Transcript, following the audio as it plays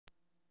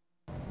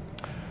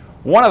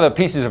One of the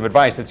pieces of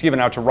advice that's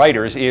given out to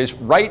writers is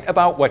write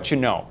about what you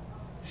know.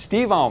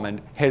 Steve Almond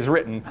has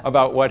written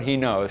about what he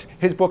knows.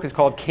 His book is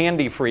called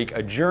Candy Freak,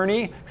 A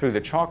Journey Through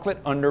the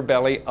Chocolate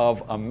Underbelly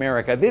of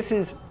America. This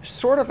is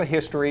sort of a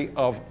history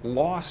of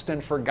lost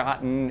and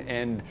forgotten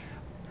and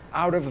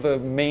out of the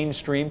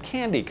mainstream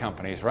candy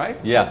companies, right?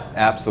 Yeah,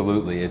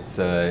 absolutely. It's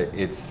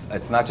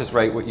not just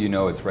write what you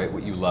know, it's write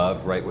what you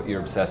love, write what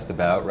you're obsessed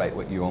about, write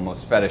what you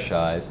almost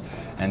fetishize.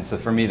 And so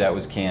for me that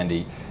was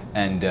candy.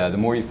 And the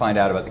more you find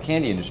out about the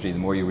candy industry, the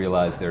more you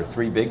realize there are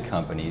three big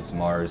companies,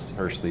 Mars,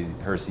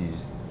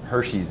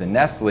 Hershey's, and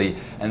Nestle,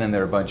 and then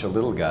there are a bunch of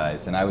little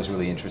guys. And I was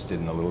really interested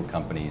in the little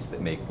companies that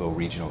make little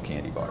regional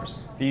candy bars.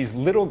 These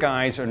little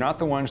guys are not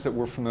the ones that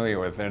we're familiar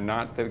with. They're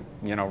not the,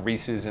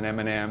 Reese's and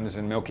M&M's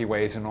and Milky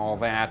Ways and all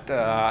that.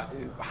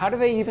 How do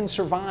they even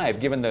survive,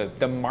 given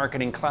the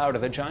marketing cloud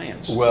of the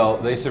giants? Well,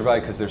 they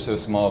survive because they're so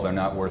small, they're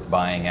not worth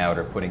buying out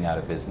or putting out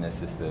of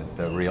business is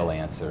the real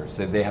answer.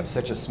 So they have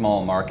such a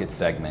small market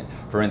segment.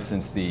 For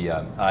instance, the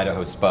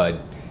Idaho Spud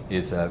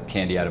is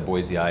candy out of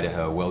Boise,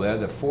 Idaho. Well, they're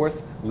the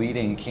fourth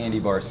leading candy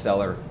bar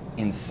seller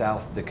in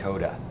South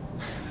Dakota.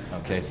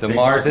 Okay, so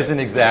Mars isn't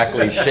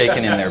exactly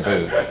shaking in their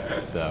boots.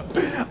 So,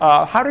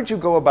 how did you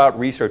go about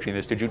researching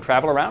this? Did you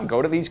travel around,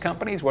 go to these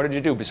companies? What did you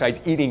do besides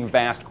eating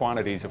vast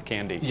quantities of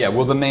candy? Yeah,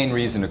 well, the main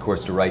reason, of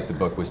course, to write the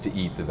book was to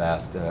eat the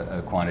vast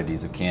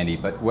quantities of candy.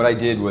 But what I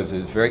did was a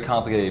very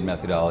complicated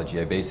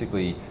methodology. I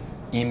basically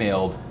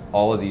emailed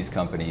all of these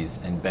companies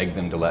and begged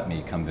them to let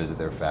me come visit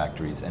their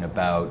factories. And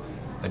about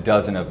a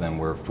dozen of them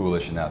were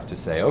foolish enough to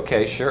say,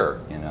 okay, sure,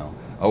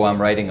 Oh,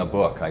 I'm writing a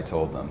book, I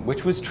told them,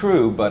 which was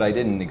true, but I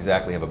didn't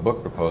exactly have a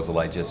book proposal.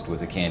 I just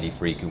was a candy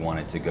freak who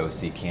wanted to go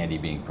see candy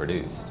being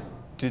produced.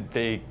 Did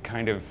they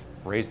kind of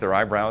raise their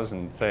eyebrows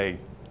and say,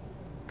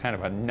 kind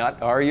of a nut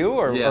are you,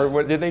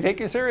 or did they take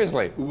you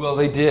seriously? Well,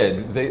 they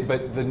did,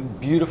 but the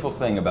beautiful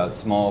thing about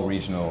small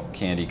regional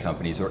candy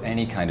companies, or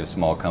any kind of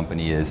small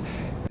company, is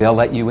they'll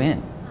let you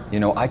in.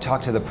 I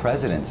talked to the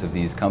presidents of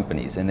these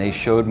companies and they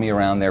showed me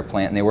around their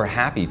plant and they were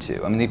happy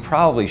to. I mean, they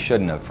probably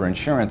shouldn't have for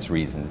insurance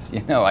reasons.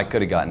 I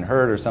could have gotten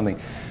hurt or something.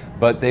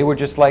 But they were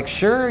just like,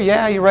 sure,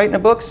 yeah, you're writing a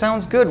book,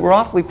 sounds good. We're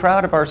awfully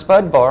proud of our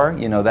Spud Bar.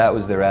 That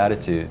was their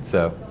attitude.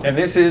 So. And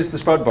this is the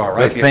Spud Bar,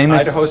 right? The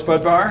famous Idaho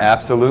Spud Bar?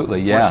 Absolutely,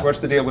 yeah.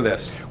 What's the deal with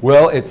this?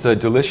 Well, it's a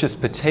delicious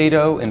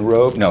potato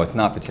enrobed. No, it's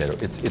not potato.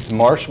 It's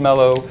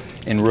marshmallow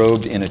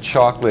enrobed in a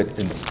chocolate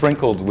and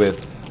sprinkled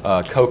with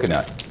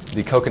coconut.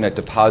 The coconut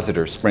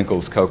depositor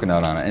sprinkles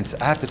coconut on it. And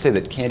I have to say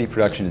that candy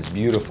production is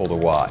beautiful to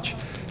watch.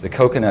 The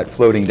coconut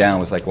floating down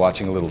was like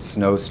watching a little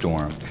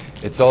snowstorm.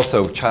 It's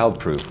also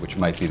child-proof, which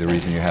might be the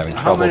reason you're having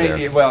trouble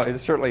there. Well,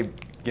 it's certainly,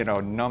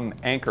 numb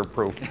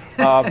anchor-proof.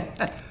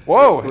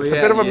 Whoa, it's a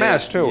bit of a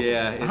mess, too.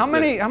 Yeah, how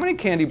many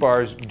candy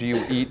bars do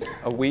you eat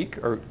a week?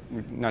 Or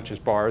not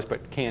just bars,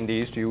 but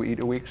candies do you eat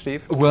a week,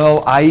 Steve?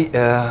 Well,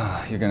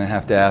 you're going to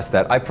have to ask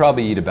that. I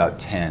probably eat about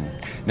 10.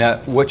 Now,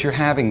 what you're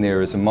having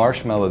there is a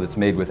marshmallow that's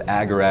made with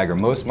agar-agar.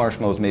 Most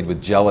marshmallows made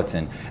with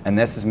gelatin, and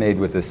this is made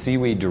with a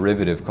seaweed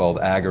derivative called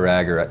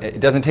agar-agar. It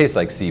doesn't taste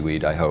like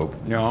seaweed, I hope.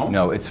 No?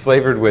 No, it's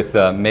flavored with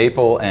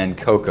maple and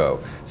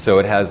cocoa, so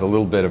it has a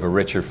little bit of a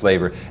richer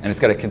flavor, and it's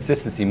got a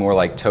consistency more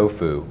like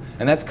tofu.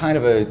 And that's kind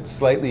of a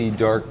slightly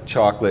dark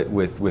chocolate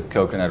with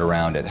coconut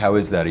around it. How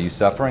is that? Are you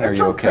suffering? Are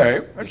you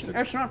okay?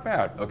 It's not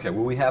bad. Okay,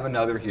 well, we have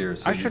another here.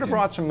 So I should have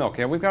brought some milk.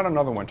 Yeah, we've got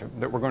another one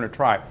that we're going to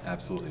try.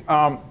 Absolutely.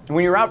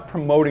 When you're out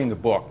promoting the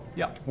book,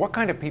 yeah, what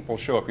kind of people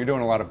show up? You're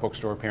doing a lot of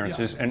bookstore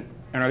appearances, and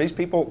are these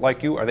people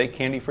like you? Are they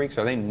candy freaks?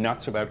 Are they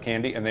nuts about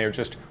candy, and they are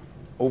just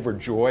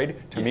overjoyed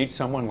to meet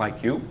someone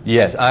like you?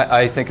 Yes,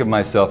 I think of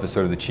myself as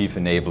sort of the chief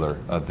enabler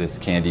of this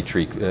candy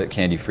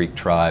freak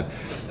tribe.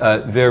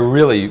 They're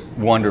really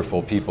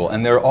wonderful people,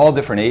 and they're all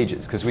different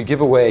ages, because we give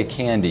away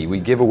candy.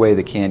 We give away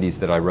the candies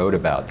that I wrote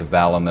about, the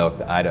Vallow Milk,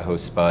 the Idaho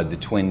Spud, the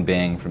Twin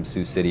Bing from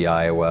Sioux City,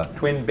 Iowa.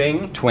 Twin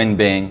Bing? Twin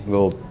Bing,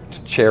 little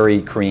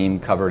cherry cream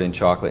covered in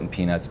chocolate and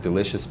peanuts,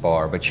 delicious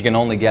bar, but you can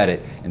only get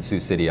it in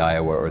Sioux City,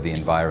 Iowa, or the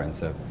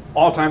environs of.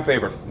 All-time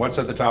favorite, what's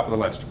at the top of the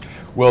list?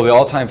 Well, the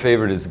all-time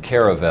favorite is the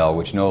Caravelle,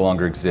 which no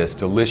longer exists.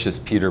 Delicious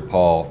Peter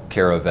Paul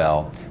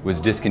Caravelle was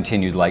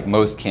discontinued like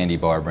most candy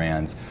bar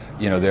brands.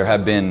 There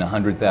have been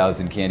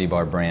 100,000 candy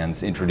bar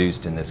brands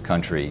introduced in this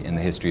country in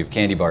the history of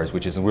candy bars,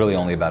 which is really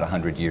only about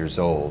 100 years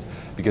old,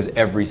 because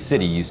every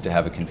city used to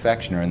have a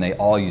confectioner and they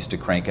all used to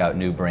crank out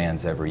new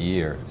brands every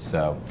year.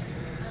 So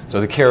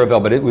the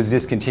Caravelle, but it was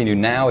discontinued.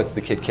 Now it's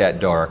the Kit Kat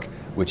Dark,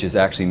 which is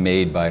actually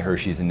made by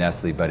Hershey's and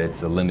Nestle, but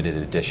it's a limited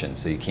edition,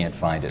 so you can't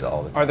find it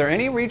all the time. Are there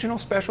any regional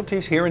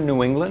specialties here in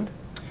New England?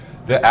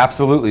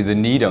 Absolutely. The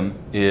Needham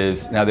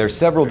is, now there's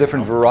several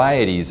different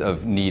varieties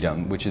of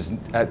Needham, which is,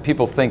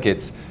 people think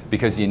it's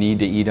because you need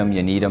to eat them,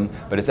 you need them,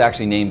 but it's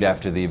actually named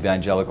after the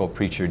evangelical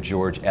preacher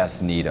George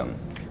S. Needham,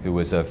 who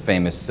was a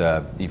famous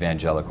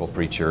evangelical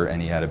preacher,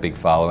 and he had a big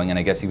following, and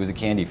I guess he was a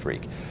candy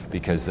freak,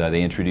 because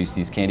they introduced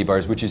these candy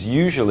bars, which is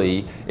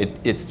usually,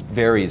 it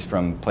varies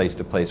from place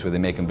to place where they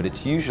make them, but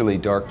it's usually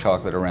dark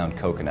chocolate around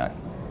coconut.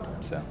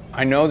 So.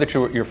 I know that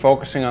you're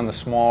focusing on the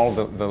small,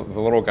 the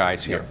little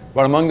guys here.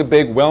 But among the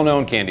big,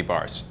 well-known candy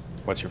bars,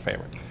 what's your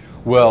favorite?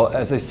 Well,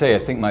 as I say, I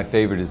think my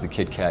favorite is the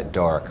Kit Kat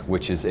Dark,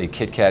 which is a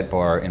Kit Kat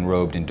bar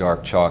enrobed in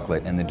dark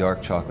chocolate, and the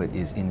dark chocolate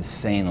is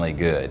insanely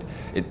good.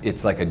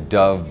 It's like a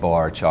Dove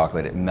bar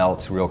chocolate. It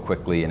melts real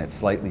quickly, and it's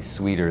slightly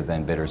sweeter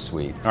than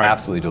bittersweet. It's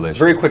absolutely delicious.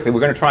 Very quickly, we're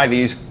going to try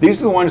these.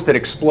 These are the ones that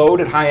explode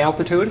at high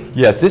altitude?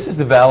 Yes, this is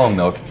the Valo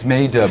milk. It's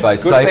made by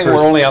Cyphers. Good thing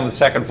we're only on the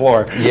second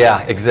floor.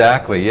 Yeah,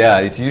 exactly. Yeah,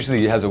 it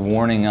usually has a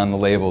warning on the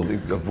label to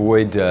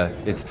avoid.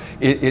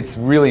 It's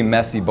really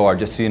messy bar.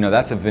 Just so you know,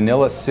 that's a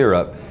vanilla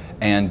syrup.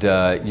 And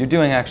you're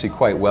doing actually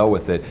quite well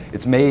with it.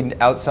 It's made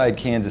outside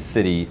Kansas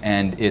City,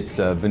 and it's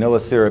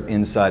vanilla syrup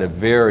inside a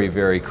very,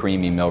 very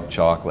creamy milk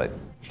chocolate.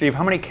 Steve,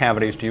 how many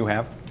cavities do you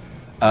have?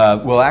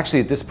 Well,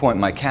 actually, at this point,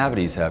 my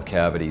cavities have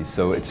cavities,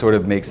 so it sort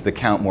of makes the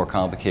count more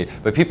complicated.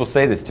 But people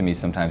say this to me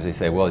sometimes. They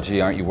say, well,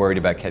 gee, aren't you worried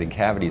about getting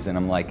cavities? And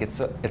I'm like,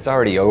 it's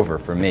already over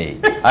for me.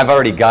 I've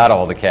already got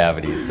all the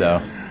cavities,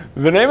 so.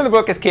 The name of the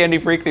book is Candy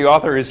Freak. The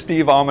author is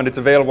Steve Almond. It's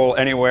available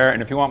anywhere.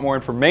 And if you want more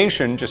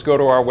information, just go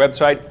to our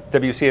website,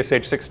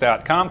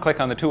 WCSH6.com, click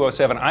on the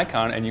 207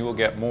 icon, and you will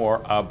get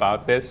more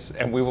about this.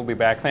 And we will be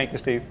back. Thank you,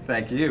 Steve.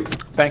 Thank you.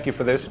 Thank you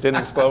for this. It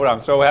didn't explode. I'm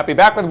so happy.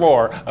 Back with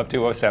more of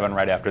 207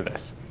 right after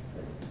this.